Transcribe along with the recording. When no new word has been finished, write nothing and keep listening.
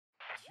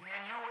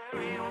I've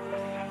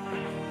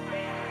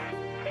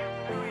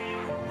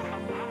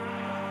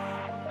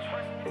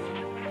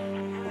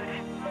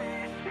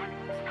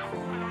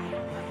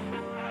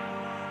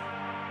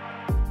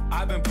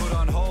been put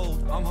on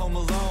hold, I'm home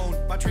alone.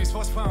 My dreams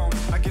postponed,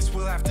 I guess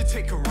we'll have to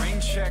take a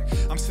rain check.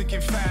 I'm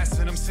sinking fast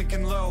and I'm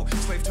sinking low.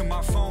 Slave to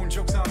my phone,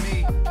 jokes on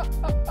me.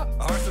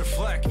 Arthur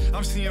Fleck,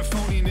 I'm seeing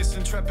phoniness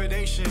and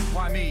trepidation.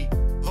 Why me?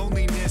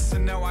 Loneliness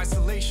and now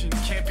isolation.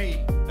 Can't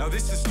be. Now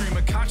this is stream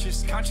of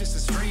conscious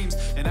of streams.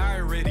 And I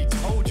already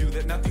told you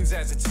that nothing's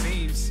as it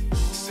seems.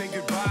 Say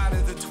goodbye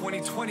to the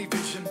 2020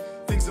 vision.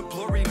 Things are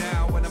blurry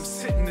now when I'm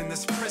sitting in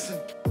this prison.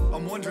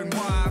 I'm wondering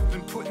why I've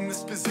been put in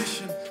this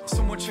position.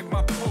 Someone check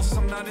my pulse,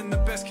 I'm not in the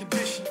best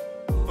condition.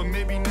 But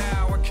maybe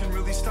now I can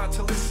really start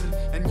to listen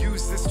and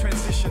use this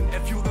transition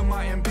and fuel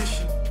my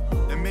ambition.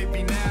 And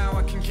maybe now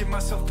I can give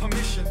myself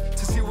permission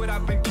to see what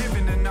I've been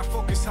given and not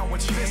focus on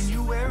what's missing.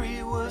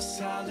 January was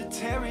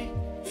solitary,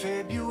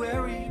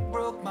 February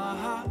broke my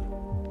heart.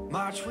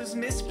 March was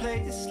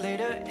misplaced,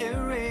 later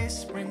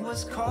erased. Spring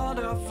was called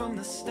off from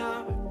the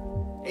start.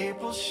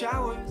 April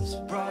showers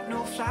brought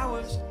no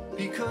flowers,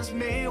 because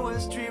May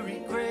was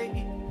dreary gray.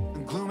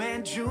 And gloom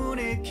and June,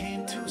 it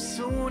came too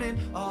soon, and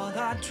all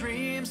our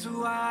dreams were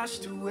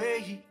washed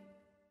away.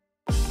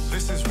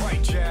 This is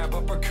right jab,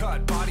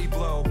 uppercut, body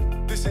blow.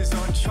 This is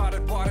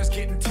uncharted waters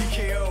getting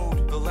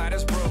TKO'd. The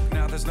ladder's broke,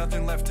 now there's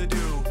nothing left to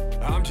do.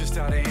 I'm just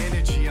out of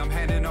energy, I'm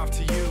handing off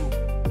to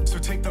you. So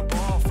take the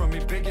ball from me,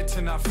 beg it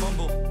to not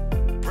fumble.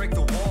 Break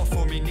the wall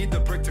for me, need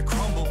the brick to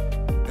crumble.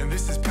 And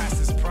this is past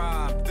its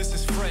prime, this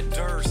is Fred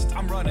Durst.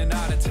 I'm running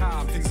out of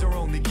time, things are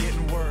only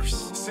getting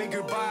worse. Say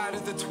goodbye to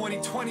the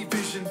 2020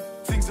 vision.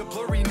 Things are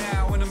blurry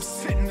now and I'm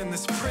sitting in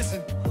this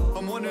prison.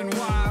 I'm wondering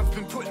why I've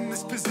been put in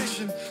this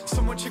position.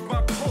 Someone check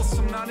my pulse,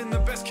 I'm not in the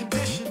best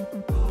condition.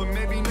 But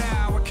maybe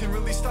now I can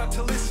really start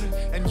to listen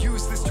and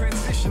use this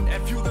transition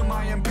and fuel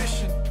my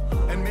ambition.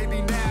 And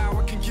maybe now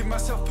I can give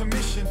myself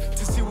permission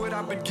to see what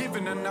I've been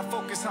given and not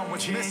focus on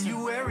what's missing.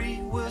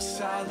 January was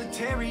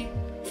solitary,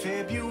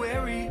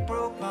 February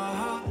broke my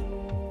heart.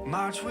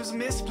 March was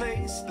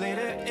misplaced,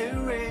 later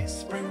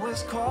erased. Spring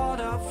was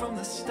called up from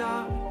the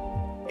start.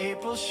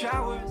 April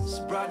showers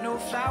brought no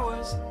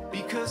flowers,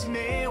 because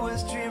May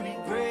was dreary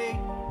gray.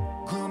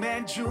 Gloom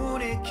and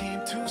June, it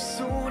came too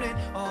soon,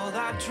 and all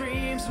our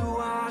dreams were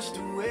washed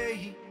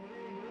away.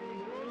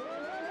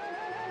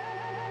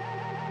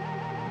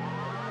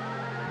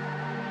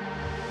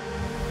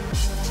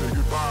 Say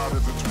goodbye to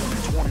the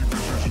 2020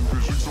 vision.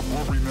 Visions are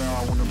blurry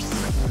now when I'm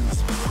sitting in this.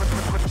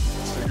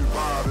 Say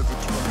goodbye to the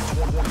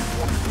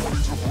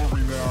 2020s are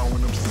blurry now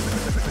when I'm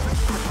sitting.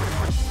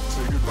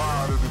 Say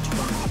goodbye to the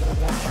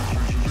 2020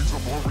 visions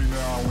are blurry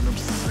now when I'm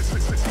sitting.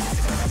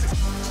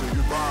 Say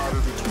goodbye to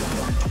the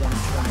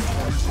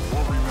 2020s are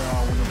blurry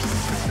now when I'm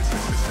sitting.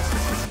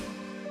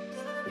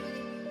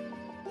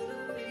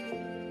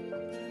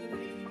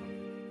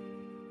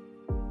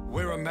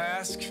 Wear a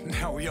mask,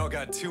 now we all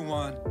got two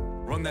on.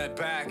 Run that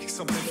back,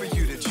 something for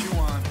you to chew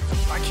on.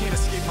 I can't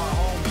escape my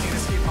home, can't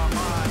escape my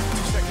mind. 2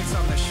 seconds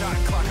on the shot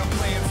clock, I'm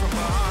playing from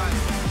behind.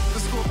 The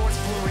scoreboard's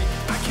blurry,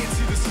 I can't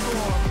see the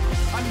score.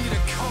 I need a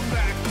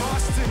comeback,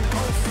 Boston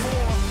 04.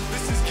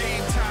 This is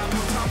game time,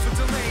 no time for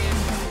delaying.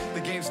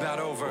 The game's not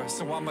over,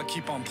 so I'ma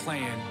keep on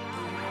playing.